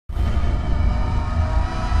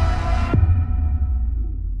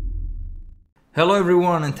Hello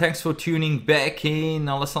everyone and thanks for tuning back in.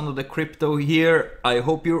 Alessandro the Crypto here. I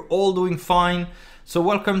hope you're all doing fine. So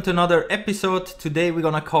welcome to another episode. Today we're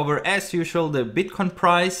gonna cover, as usual, the Bitcoin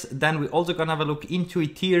price. Then we're also gonna have a look into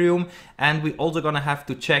Ethereum, and we're also gonna have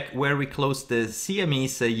to check where we closed the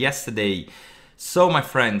CMEs yesterday. So my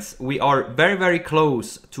friends, we are very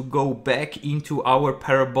close to go back into our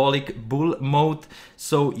parabolic bull mode.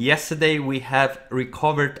 So yesterday we have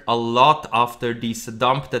recovered a lot after this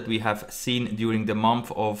dump that we have seen during the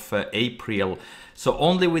month of April. So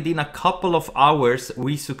only within a couple of hours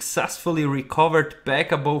we successfully recovered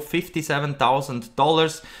back above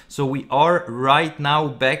 $57,000. So we are right now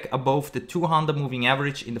back above the 200 moving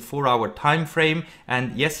average in the 4-hour time frame.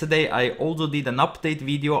 And yesterday I also did an update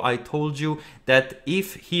video. I told you that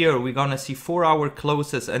if here we're gonna see 4-hour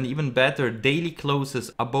closes and even better daily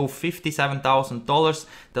closes above $57,000,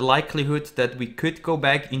 the likelihood that we could go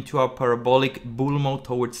back into our parabolic bull mode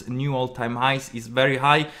towards new all-time highs is very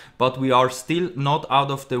high. But we are still not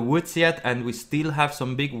out of the woods yet, and we still have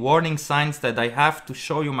some big warning signs that I have to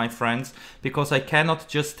show you, my friends, because I cannot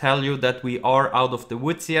just tell you that we are out of the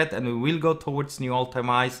woods yet and we will go towards new all-time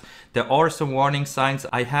highs. There are some warning signs.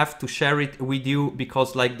 I have to share it with you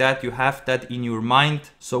because like that you have that in your mind.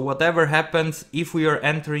 So whatever happens, if we are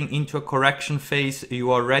entering into a correction phase,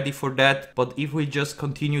 you are ready for that. But if we just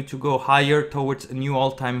continue to go higher towards new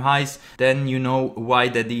all-time highs, then you know why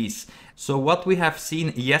that is. So what we have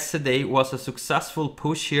seen yesterday was a successful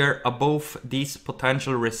push here above this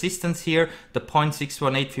potential resistance here, the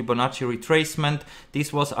 0.618 Fibonacci retracement.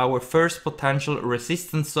 This was our first potential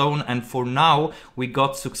resistance zone, and for now we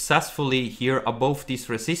got successfully here above this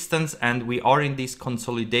resistance, and we are in this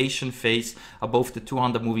consolidation phase above the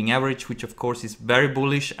 200 moving average, which of course is very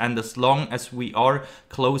bullish. And as long as we are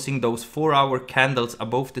closing those 4-hour candles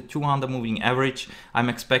above the 200 moving average, I'm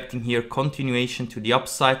expecting here continuation to the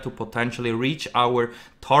upside to potentially reach our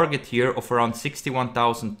target here of around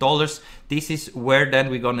 $61,000. This is where then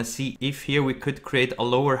we're gonna see if here we could create a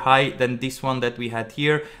lower high than this one that we had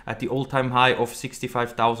here at the all-time high of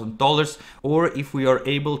 $65,000, or if we are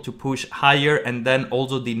able to push higher and then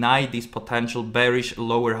also deny this potential bearish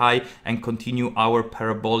lower high and continue our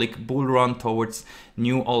parabolic bull run towards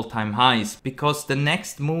new all-time highs. Because the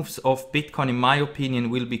next moves of Bitcoin, in my opinion,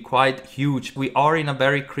 will be quite huge. We are in a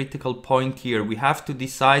very critical point here. We have to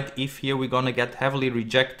decide if here we're gonna get heavily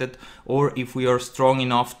rejected or if we are strong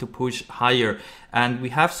enough to push higher. And we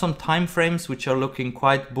have some time frames which are looking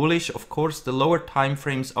quite bullish. Of course, the lower time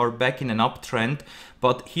frames are back in an uptrend,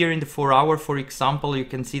 but here in the 4-hour, for example, you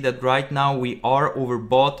can see that right now we are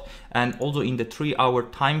overbought, and also in the 3-hour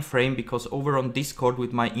time frame, because over on Discord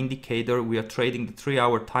with my indicator we are trading the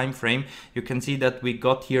 3-hour time frame. You can see that we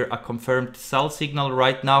got here a confirmed sell signal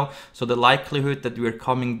right now, so the likelihood that we are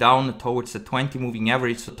coming down towards the 20 moving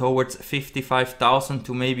average, so towards 55,000,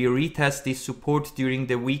 to maybe retest this support during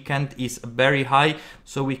the weekend is very high.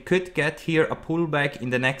 So we could get here a pullback in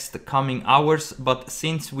the next coming hours, but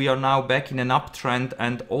since we are now back in an uptrend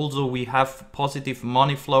and also we have positive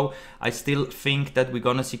money flow, I still think that we're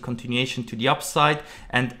gonna see continuation to the upside,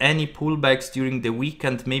 and any pullbacks during the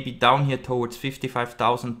weekend, maybe down here towards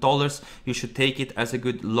 $55,000, you should take it as a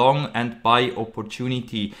good long and buy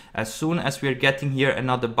opportunity. As soon as we're getting here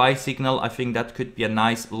another buy signal, I think that could be a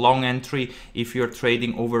nice long entry if you're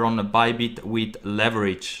trading over on a Bybit with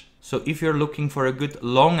leverage. So if you're looking for a good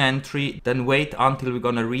long entry, then wait until we're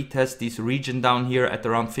gonna retest this region down here at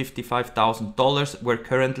around $55,000, where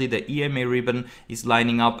currently the EMA ribbon is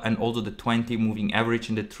lining up, and also the 20 moving average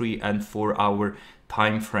in the 3 and 4-hour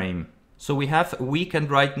time frame. So we have a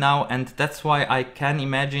weekend right now, and that's why I can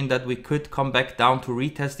imagine that we could come back down to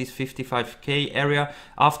retest this 55k area.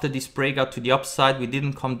 After this breakout to the upside, we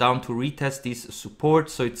didn't come down to retest this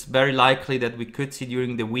support, so it's very likely that we could see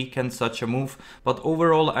during the weekend such a move. But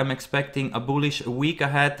overall, I'm expecting a bullish week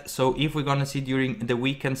ahead. So if we're gonna see during the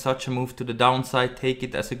weekend such a move to the downside, take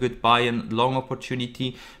it as a good buy and long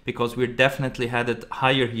opportunity, because we're definitely headed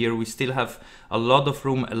higher here. We still have a lot of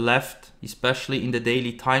room left, especially in the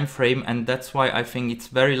daily time frame, and that's why I think it's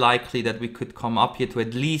very likely that we could come up here to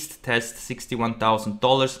at least test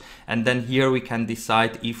 $61,000, and then here we can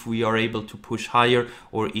decide if we are able to push higher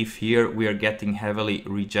or if here we are getting heavily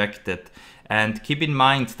rejected. And keep in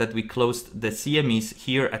mind that we closed the CMEs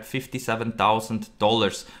here at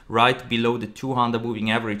 $57,000, right below the 200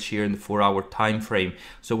 moving average here in the 4-hour time frame.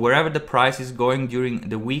 So wherever the price is going during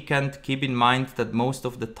the weekend, keep in mind that most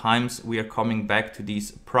of the times we are coming back to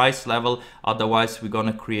this price level. Otherwise, we're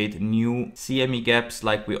gonna create new CME gaps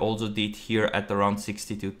like we also did here at around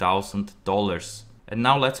 $62,000. And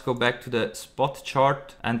now let's go back to the spot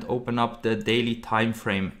chart and open up the daily time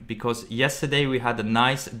frame, because yesterday we had a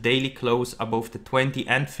nice daily close above the 20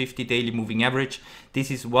 and 50 daily moving average. This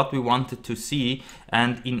is what we wanted to see,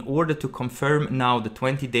 and in order to confirm now the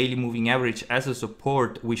 20 daily moving average as a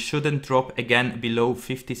support, we shouldn't drop again below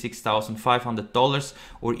 $56,500,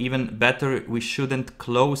 or even better, we shouldn't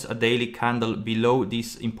close a daily candle below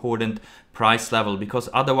this important price level, because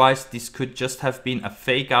otherwise this could just have been a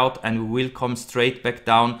fake out and we will come straight back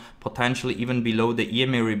down, potentially even below the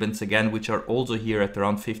EMA ribbons again, which are also here at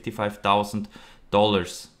around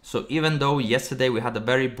 $55,000. So even though yesterday we had a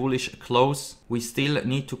very bullish close, we still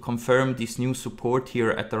need to confirm this new support here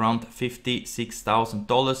at around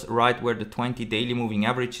 $56,000, right where the 20 daily moving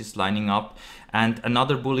average is lining up. And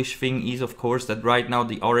another bullish thing is, of course, that right now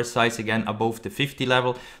the RSI is again above the 50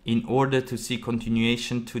 level in order to see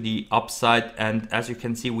continuation to the upside. And as you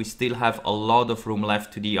can see, we still have a lot of room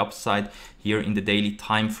left to the upside here in the daily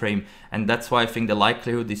time frame. And that's why I think the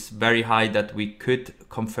likelihood is very high that we could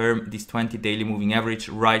confirm this 20 daily moving average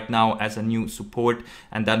right now as a new support,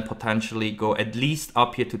 and then potentially go at least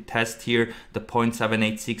up here to test here the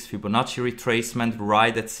 0.786 Fibonacci retracement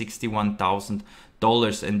right at $61,000.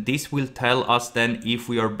 And this will tell us then if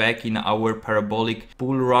we are back in our parabolic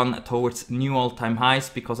bull run towards new all-time highs,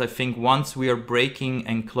 because I think once we are breaking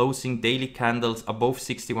and closing daily candles above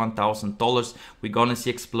 $61,000, we're gonna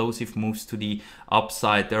see explosive moves to the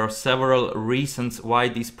upside. There are several reasons why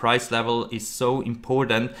this price level is so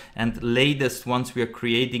important, and latest once we are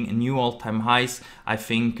creating new all-time highs, I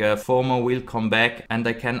think FOMO will come back, and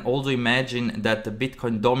I can also imagine that the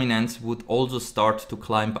Bitcoin dominance would also start to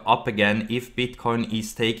climb up again if Bitcoin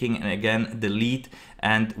is taking again the lead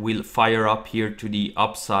and will fire up here to the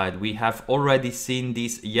upside. We have already seen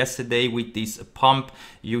this yesterday with this pump.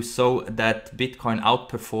 You saw that Bitcoin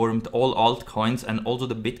outperformed all altcoins, and also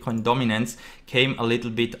the Bitcoin dominance came a little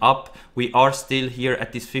bit up. We are still here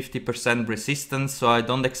at this 50% resistance, so I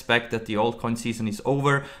don't expect that the altcoin season is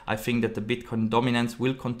over. I think that the Bitcoin dominance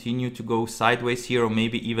will continue to go sideways here, or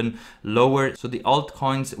maybe even lower. So the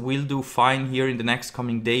altcoins will do fine here in the next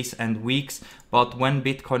coming days and weeks. But when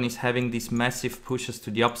Bitcoin is having these massive pushes to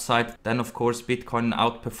the upside, then of course Bitcoin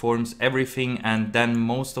outperforms everything, and then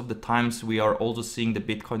most of the times we are also seeing the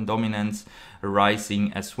Bitcoin dominance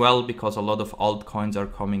rising as well, because a lot of altcoins are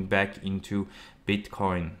coming back into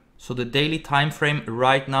Bitcoin. So the daily time frame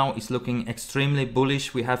right now is looking extremely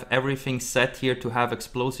bullish. We have everything set here to have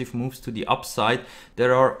explosive moves to the upside.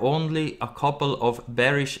 There are only a couple of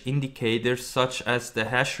bearish indicators, such as the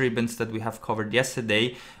hash ribbons that we have covered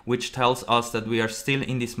yesterday, which tells us that we are still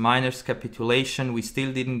in this miners capitulation. We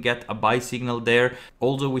still didn't get a buy signal there.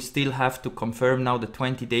 Also, we still have to confirm now the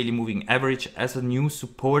 20 daily moving average as a new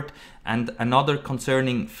support. And another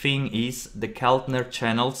concerning thing is the Keltner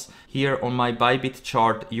channels. Here on my Bybit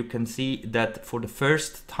chart, you can see that for the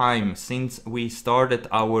first time since we started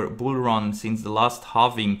our bull run, since the last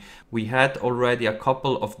halving, we had already a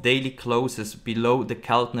couple of daily closes below the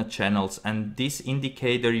Keltner channels, and this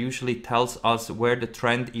indicator usually tells us where the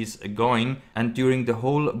trend is going. And during the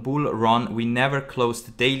whole bull run, we never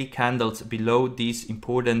closed daily candles below this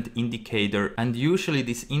important indicator, and usually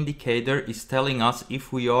this indicator is telling us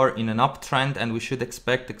if we are in an uptrend and we should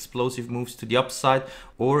expect explosive moves to the upside,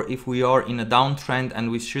 or if we are in a downtrend and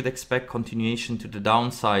we should expect continuation to the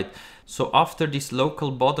downside. So after this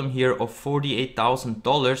local bottom here of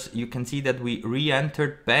 $48,000, you can see that we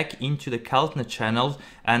re-entered back into the Keltner channel,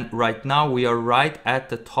 and right now we are right at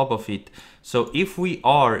the top of it. So if we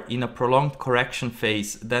are in a prolonged correction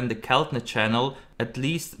phase, then the Keltner channel, at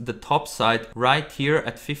least the top side right here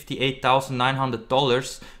at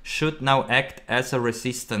 $58,900, should now act as a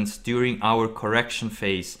resistance during our correction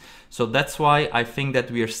phase. So that's why I think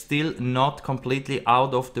that we are still not completely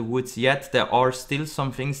out of the woods yet. There are still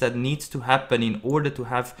some things that needs to happen in order to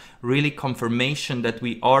have really confirmation that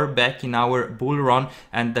we are back in our bull run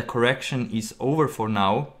and the correction is over for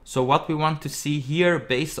now. So what we want to see here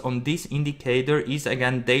based on this indicator is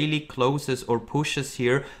again daily closes or pushes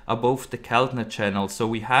here above the Keltner channel. So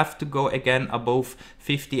we have to go again above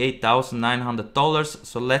 $58,900.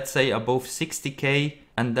 So let's say above 60K.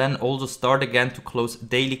 And then also start again to close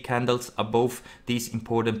daily candles above this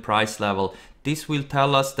important price level. This will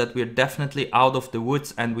tell us that we're definitely out of the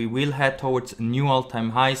woods and we will head towards new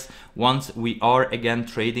all-time highs once we are again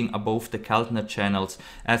trading above the Keltner channels.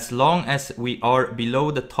 As long as we are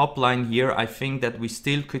below the top line here, I think that we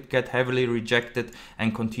still could get heavily rejected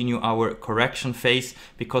and continue our correction phase,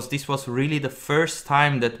 because this was really the first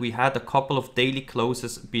time that we had a couple of daily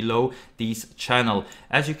closes below this channel.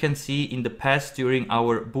 As you can see in the past during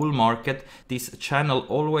our bull market, this channel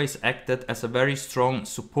always acted as a very strong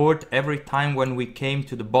support. Every time time when we came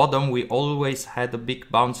to the bottom, we always had a big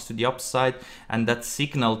bounce to the upside, and that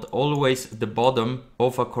signaled always the bottom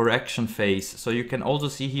of a correction phase. So you can also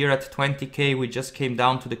see here at 20k we just came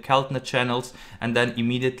down to the Keltner channels and then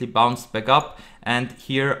immediately bounced back up. And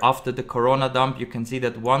here after the Corona dump, you can see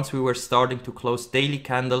that once we were starting to close daily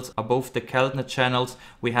candles above the Keltner channels,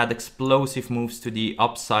 we had explosive moves to the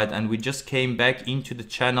upside, and we just came back into the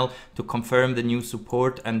channel to confirm the new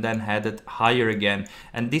support and then headed higher again.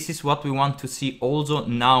 And this is what we want to see also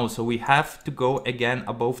now. So we have to go again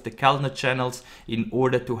above the Keltner channels in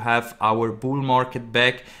order to have our bull market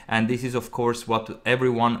back, and this is of course what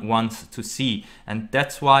everyone wants to see. And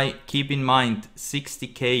that's why keep in mind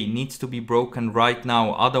 60k needs to be broken right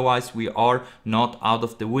now, otherwise we are not out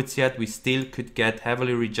of the woods yet. We still could get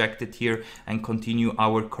heavily rejected here and continue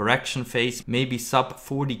our correction phase, maybe sub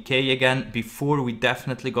 40k again, before we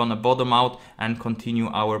definitely gonna bottom out and continue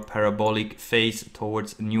our parabolic phase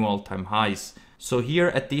towards new all-time highs. So here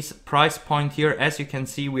at this price point here, as you can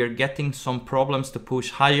see, we are getting some problems to push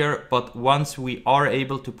higher, but once we are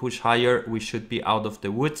able to push higher, we should be out of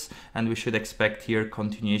the woods and we should expect here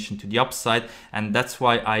continuation to the upside. And that's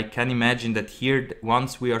why I can imagine that here,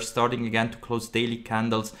 once we are starting again to close daily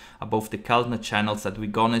candles above the Keltner channels, that we're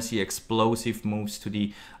gonna see explosive moves to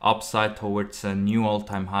the upside towards new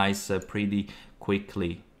all-time highs pretty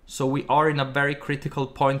quickly. So we are in a very critical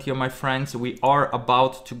point here, my friends. We are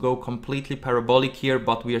about to go completely parabolic here,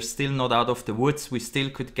 but we are still not out of the woods. We still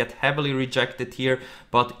could get heavily rejected here,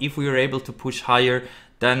 but if we are able to push higher,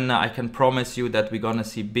 then I can promise you that we're gonna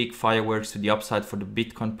see big fireworks to the upside for the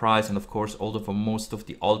Bitcoin price, and of course also for most of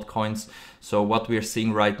the altcoins. So what we are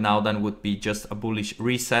seeing right now then would be just a bullish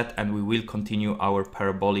reset, and we will continue our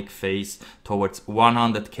parabolic phase towards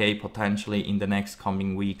 100k potentially in the next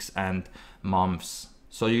coming weeks and months.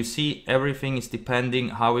 So you see, everything is depending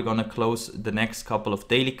how we're gonna close the next couple of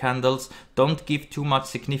daily candles. Don't give too much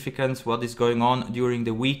significance what is going on during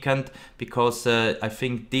the weekend, because I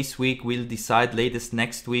think this week we'll decide latest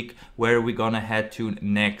next week where we're gonna head to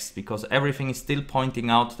next, because everything is still pointing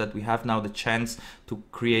out that we have now the chance to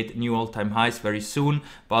create new all-time highs very soon,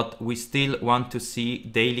 but we still want to see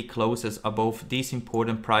daily closes above this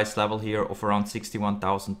important price level here of around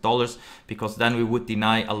 $61,000, because then we would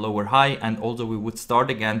deny a lower high, and also we would start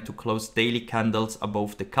again to close daily candles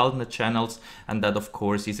above the Keltner channels, and that of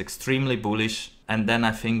course is extremely bullish. And then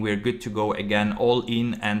I think we're good to go again all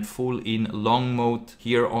in and full in long mode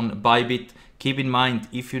here on Bybit. Keep in mind,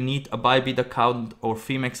 if you need a Bybit account or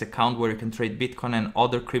Phemex account where you can trade Bitcoin and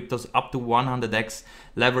other cryptos up to 100x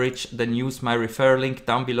leverage, then use my referral link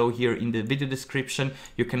down below here in the video description.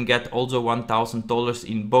 You can get also $1,000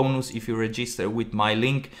 in bonus if you register with my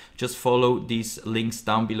link. Just follow these links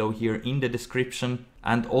down below here in the description.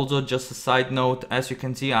 And also just a side note, as you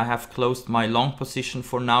can see, I have closed my long position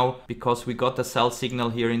for now because we got a sell signal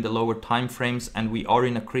here in the lower time frames and we are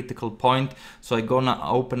in a critical point. So I'm gonna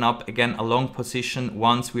open up again a long position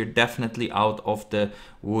once we're definitely out of the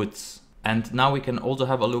woods. And now we can also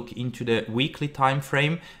have a look into the weekly time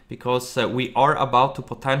frame, because we are about to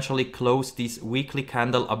potentially close this weekly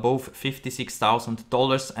candle above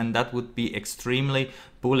 $56,000, and that would be extremely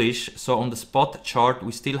bullish. So on the spot chart,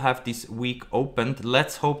 we still have this week opened.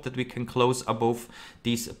 Let's hope that we can close above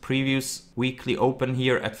this previous weekly open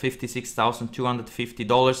here at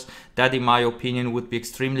 $56,250. That, in my opinion, would be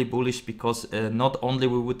extremely bullish, because not only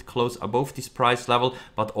we would close above this price level,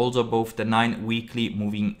 but also above the 9 weekly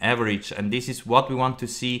moving average. And this is what we want to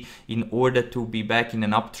see in order to be back in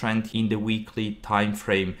an uptrend in the weekly time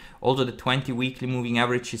frame. Also, the 20 weekly moving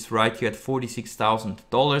average is right here at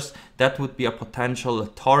 $46,000. That would be a potential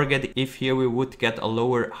target. If here we would get a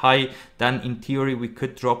lower high, then in theory we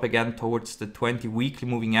could drop again towards the 20 weekly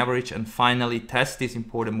moving average and finally test this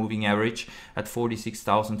important moving average at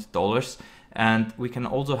 $46,000. And we can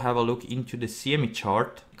also have a look into the CME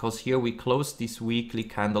chart, because here we closed this weekly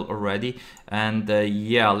candle already. And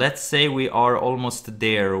yeah, let's say we are almost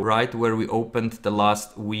there, right where we opened the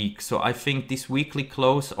last week. So I think this weekly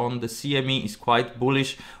close on the CME is quite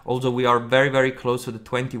bullish. Also, we are very, very close to the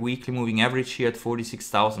 20 weekly moving average here at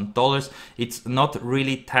 $46,000. It's not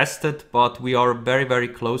really tested, but we are very, very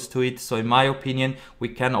close to it. So in my opinion, we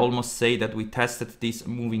can almost say that we tested this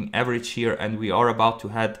moving average here and we are about to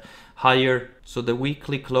head higher. So the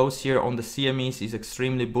weekly close here on the CMEs is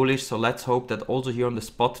extremely bullish. So let's hope that also here on the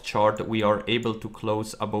spot chart we are able to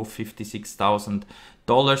close above $56,000.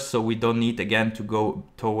 So we don't need again to go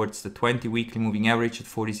towards the 20 weekly moving average at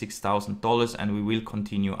 $46,000, and we will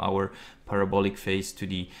continue our parabolic phase to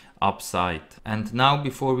the upside. And now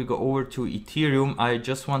before we go over to Ethereum, I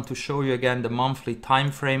just want to show you again the monthly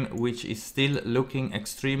time frame, which is still looking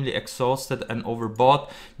extremely exhausted and overbought.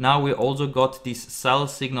 Now we also got this sell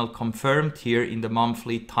signal confirmed here in the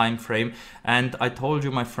monthly time frame, and I told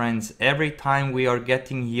you, my friends, every time we are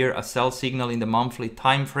getting here a sell signal in the monthly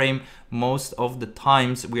time frame, most of the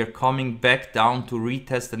times we are coming back down to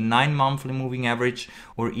retest the 9 monthly moving average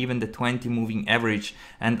or even the 20 moving average.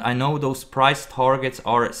 And I know those price targets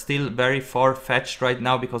are still very far-fetched right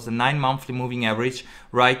now, because the 9 monthly moving average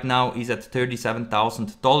right now is at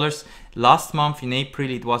 $37,000. Last month in April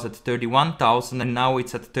it was at $31,000, and now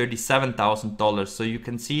it's at $37,000. So you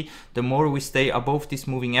can see the more we stay above these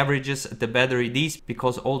moving averages, the better it is,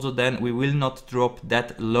 because also then we will not drop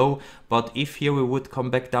that low. But if here we would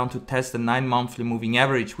come back down to test the 9 monthly moving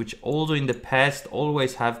average, which also in the past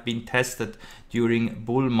always have been tested during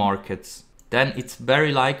bull markets, then it's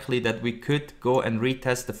very likely that we could go and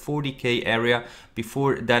retest the 40k area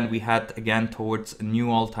before then we head again towards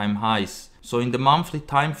new all-time highs. So in the monthly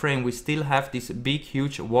time frame we still have this big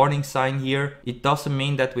huge warning sign here. It doesn't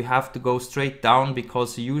mean that we have to go straight down,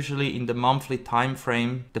 because usually in the monthly time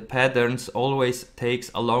frame the patterns always takes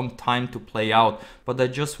a long time to play out. But I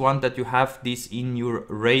just want that you have this in your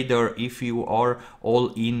radar if you are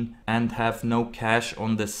all in and have no cash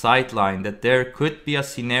on the sideline, that there could be a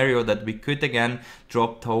scenario that we could again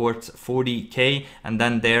drop towards 40k, and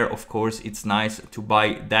then there of course it's nice to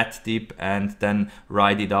buy that dip and then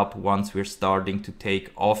ride it up once we're starting to take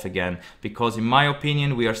off again. Because in my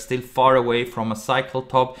opinion we are still far away from a cycle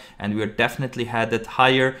top, and we are definitely headed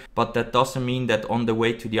higher, but that doesn't mean that on the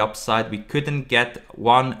way to the upside we couldn't get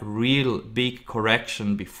one real big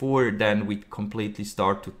correction before then we completely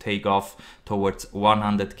start to take off towards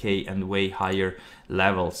 100k and way higher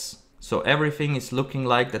levels. So everything is looking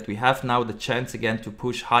like that we have now the chance again to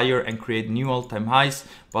push higher and create new all-time highs,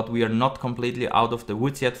 but we are not completely out of the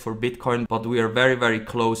woods yet for Bitcoin, but we are very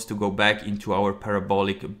close to go back into our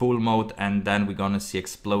parabolic bull mode, and then we're gonna see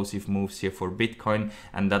explosive moves here for Bitcoin,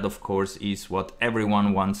 and that of course is what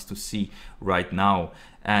everyone wants to see right now.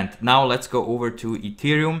 And now let's go over to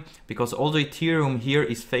Ethereum, because also Ethereum here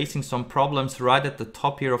is facing some problems right at the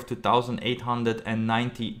top here of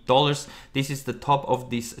 $2,890. This is the top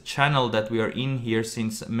of this channel that we are in here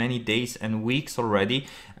since many days and weeks already,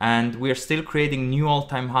 and we are still creating new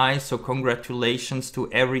all-time highs. So congratulations to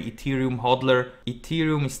every Ethereum hodler.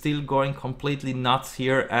 Ethereum is still going completely nuts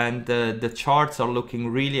here, and the charts are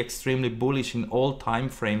looking really extremely bullish in all time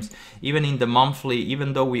frames. Even in the monthly,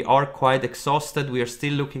 even though we are quite exhausted, we are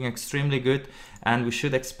still looking extremely good, and we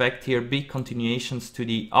should expect here big continuations to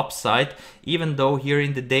the upside. Even though here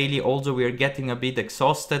in the daily also we are getting a bit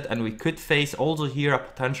exhausted, and we could face also here a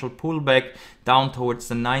potential pullback down towards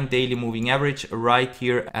the 9 daily moving average right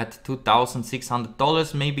here at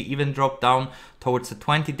 $2,600, maybe even drop down towards the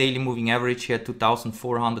 20 daily moving average here at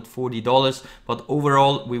 $2,440. But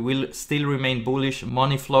overall we will still remain bullish.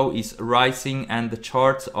 Money flow is rising and the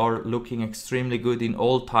charts are looking extremely good in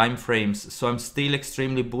all time frames. So I'm still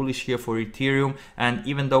extremely bullish here for Ethereum, and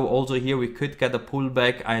even though also here we could get a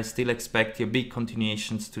pullback, I still expect here big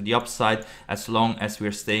continuations to the upside as long as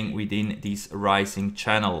we're staying within this rising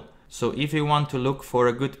channel. So if you want to look for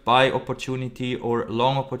a good buy opportunity or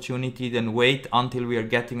long opportunity, then wait until we are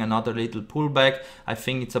getting another little pullback. I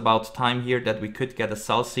think it's about time here that we could get a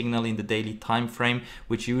sell signal in the daily time frame,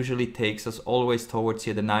 which usually takes us always towards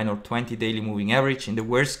here the 9 or 20 daily moving average. In the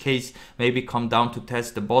worst case, maybe come down to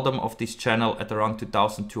test the bottom of this channel at around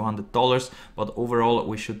 $2,200, but overall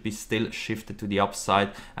we should be still shifted to the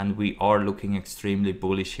upside, and we are looking extremely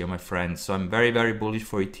bullish here, my friends. So I'm very bullish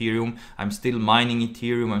for Ethereum. I'm still mining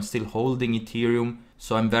Ethereum, I'm still holding Ethereum.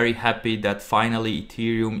 So I'm very happy that finally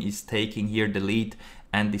Ethereum is taking here the lead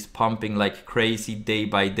and is pumping like crazy day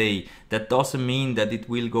by day. That doesn't mean that it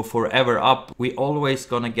will go forever up. We always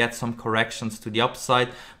gonna get some corrections to the upside,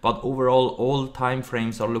 but overall all time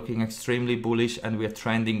frames are looking extremely bullish, and we are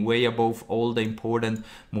trending way above all the important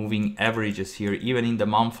moving averages here. Even in the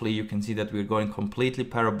monthly you can see that we're going completely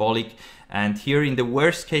parabolic, and here in the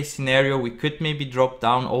worst case scenario we could maybe drop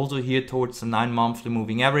down also here towards the 9 monthly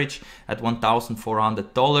moving average at $1,400.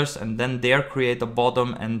 $100 and then there create a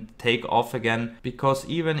bottom and take off again. Because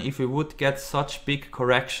even if we would get such big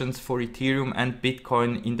corrections for Ethereum and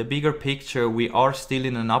Bitcoin, in the bigger picture we are still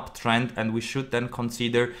in an uptrend, and we should then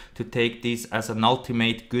consider to take this as an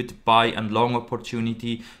ultimate good buy and long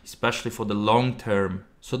opportunity, especially for the long term.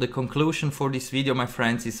 So the conclusion for this video, my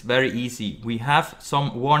friends, is very easy. We have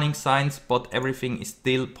some warning signs, but everything is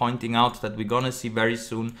still pointing out that we're gonna see very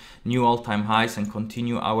soon new all-time highs and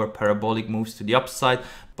continue our parabolic moves to the upside.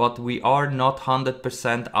 But we are not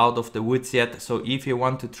 100% out of the woods yet. So if you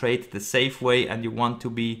want to trade the safe way and you want to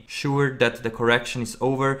be sure that the correction is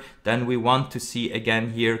over, then we want to see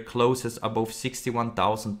again here closes above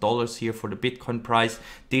 $61,000 here for the Bitcoin price.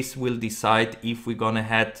 This will decide if we're gonna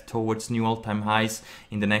head towards new all-time highs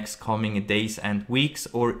in the next coming days and weeks,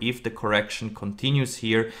 or if the correction continues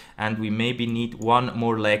here and we maybe need one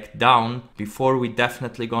more leg down before we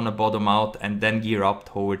definitely gonna bottom out and then gear up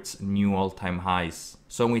towards new all-time highs.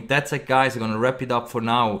 So with that said, guys, I'm gonna wrap it up for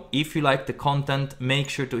now. If you like the content, make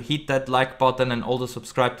sure to hit that like button and also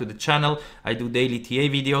subscribe to the channel. I do daily TA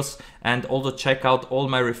videos, and also check out all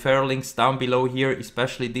my referral links down below here,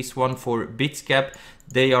 especially this one for Bitscap.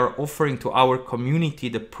 They are offering to our community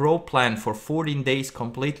the pro plan for 14 days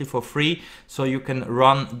completely for free, so you can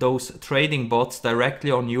run those trading bots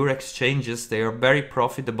directly on your exchanges. They are very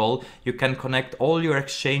profitable. You can connect all your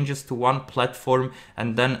exchanges to one platform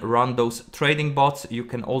and then run those trading bots. You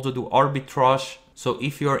can also do arbitrage. So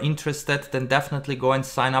if you are interested, then definitely go and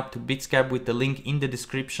sign up to Bitscap with the link in the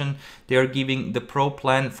description. They are giving the pro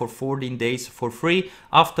plan for 14 days for free.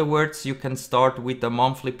 Afterwards, you can start with a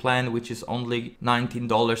monthly plan, which is only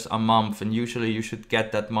 $19 a month. And usually you should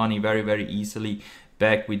get that money very, very easily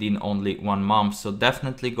back within only 1 month. So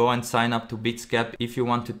definitely go and sign up to Bitscap if you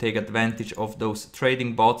want to take advantage of those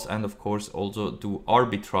trading bots, and of course also do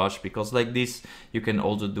arbitrage, because like this you can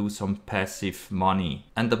also do some passive money.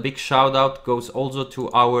 And a big shout out goes also to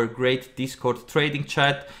our great Discord trading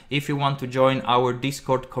chat. If you want to join our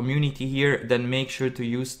Discord community here, then make sure to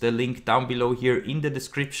use the link down below here in the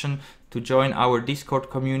description to join our Discord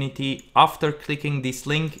community. After clicking this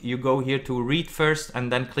link, you go here to read first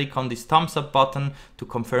and then click on this thumbs up button to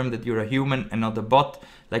confirm that you're a human and not a bot.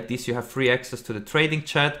 Like this you have free access to the trading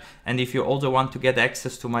chat. And if you also want to get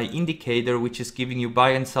access to my indicator, which is giving you buy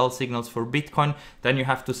and sell signals for Bitcoin, then you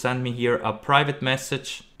have to send me here a private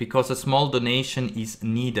message, because a small donation is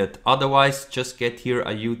needed. Otherwise, just get here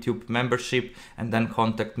a YouTube membership and then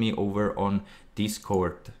contact me over on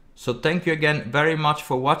Discord. So thank you again very much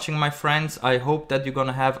for watching, my friends. I hope that you're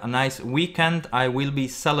gonna have a nice weekend. I will be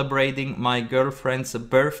celebrating my girlfriend's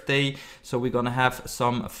birthday, so we're gonna have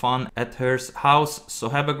some fun at her house. So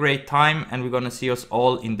have a great time, and we're gonna see us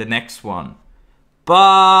all in the next one.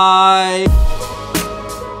 Bye!